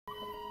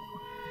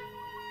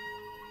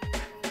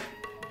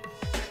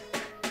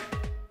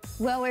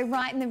Well, we're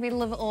right in the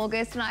middle of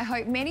August and I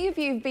hope many of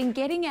you have been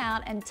getting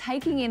out and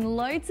taking in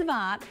loads of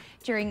art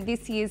during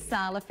this year's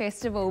SALA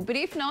festival. But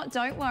if not,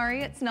 don't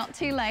worry, it's not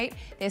too late.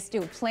 There's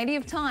still plenty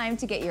of time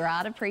to get your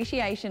art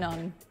appreciation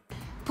on.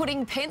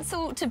 Putting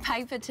pencil to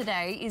paper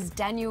today is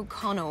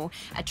Connell,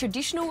 a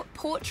traditional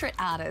portrait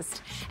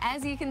artist.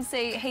 As you can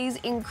see, he's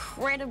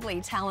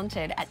incredibly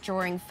talented at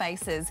drawing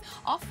faces,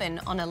 often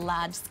on a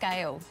large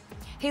scale.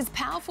 His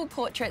powerful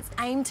portraits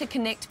aim to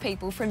connect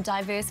people from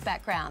diverse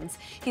backgrounds.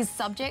 His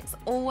subjects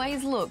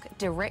always look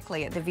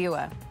directly at the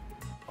viewer.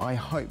 I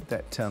hope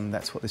that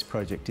that's what this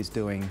project is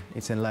doing.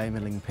 It's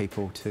enabling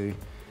people to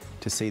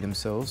see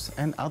themselves,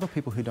 and other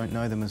people who don't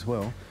know them as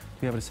well,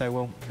 be able to say,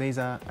 well, these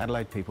are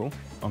Adelaide people,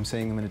 I'm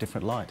seeing them in a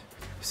different light.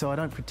 So I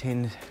don't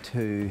pretend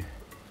to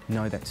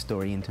know that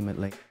story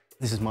intimately.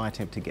 This is my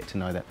attempt to get to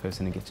know that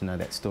person and get to know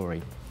that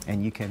story,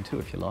 and you can too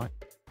if you like.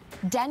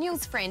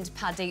 Daniel's friend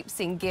Pardeep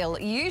Singh Gill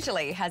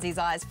usually has his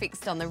eyes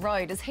fixed on the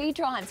road as he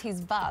drives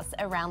his bus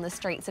around the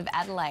streets of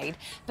Adelaide.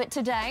 But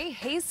today,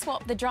 he's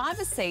swapped the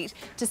driver's seat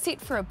to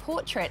sit for a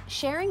portrait,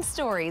 sharing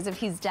stories of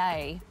his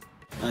day.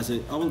 I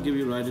say, I will give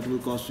you a ride, it will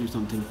cost you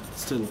something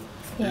still.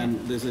 Yeah.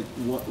 And they say,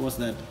 what's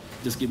that?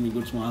 Just give me a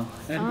good smile.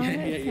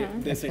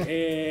 And they say,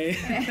 hey.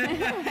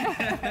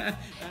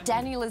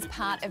 Daniel is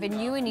part of a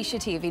new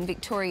initiative in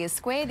Victoria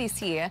Square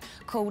this year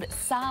called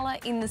SALA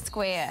in the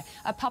Square.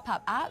 A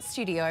pop-up art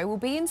studio will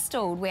be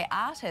installed where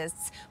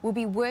artists will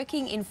be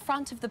working in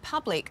front of the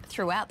public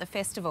throughout the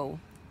festival.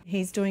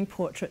 He's doing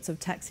portraits of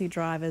taxi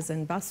drivers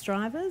and bus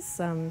drivers,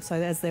 so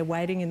as they're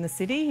waiting in the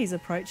city, he's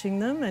approaching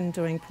them and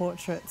doing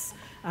portraits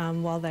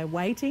while they're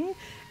waiting.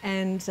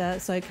 And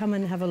so come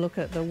and have a look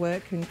at the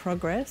work in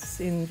progress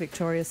in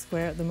Victoria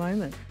Square at the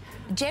moment.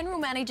 General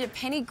Manager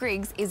Penny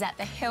Griggs is at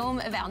the helm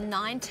of our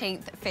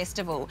 19th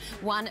festival,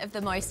 one of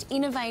the most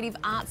innovative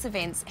arts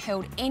events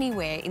held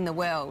anywhere in the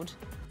world.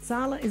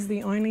 SALA is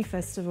the only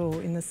festival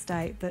in the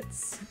state that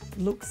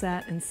looks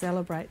at and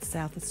celebrates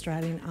South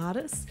Australian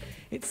artists.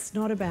 It's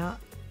not about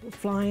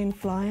fly-in,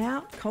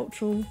 fly-out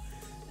cultural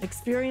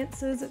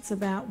experiences, it's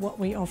about what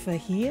we offer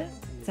here.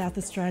 South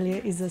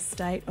Australia is a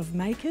state of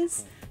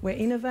makers, we're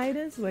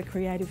innovators, we're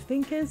creative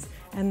thinkers,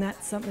 and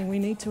that's something we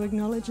need to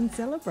acknowledge and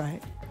celebrate.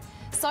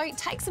 So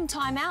take some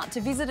time out to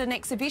visit an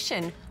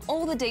exhibition.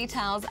 All the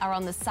details are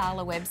on the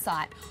SALA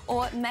website,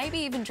 or maybe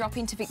even drop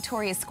into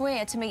Victoria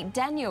Square to meet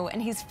Daniel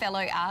and his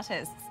fellow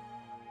artists.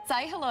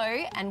 Say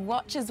hello and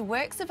watch as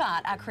works of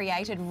art are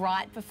created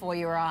right before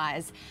your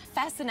eyes.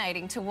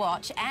 Fascinating to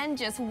watch and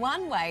just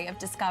one way of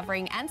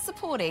discovering and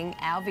supporting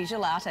our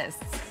visual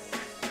artists.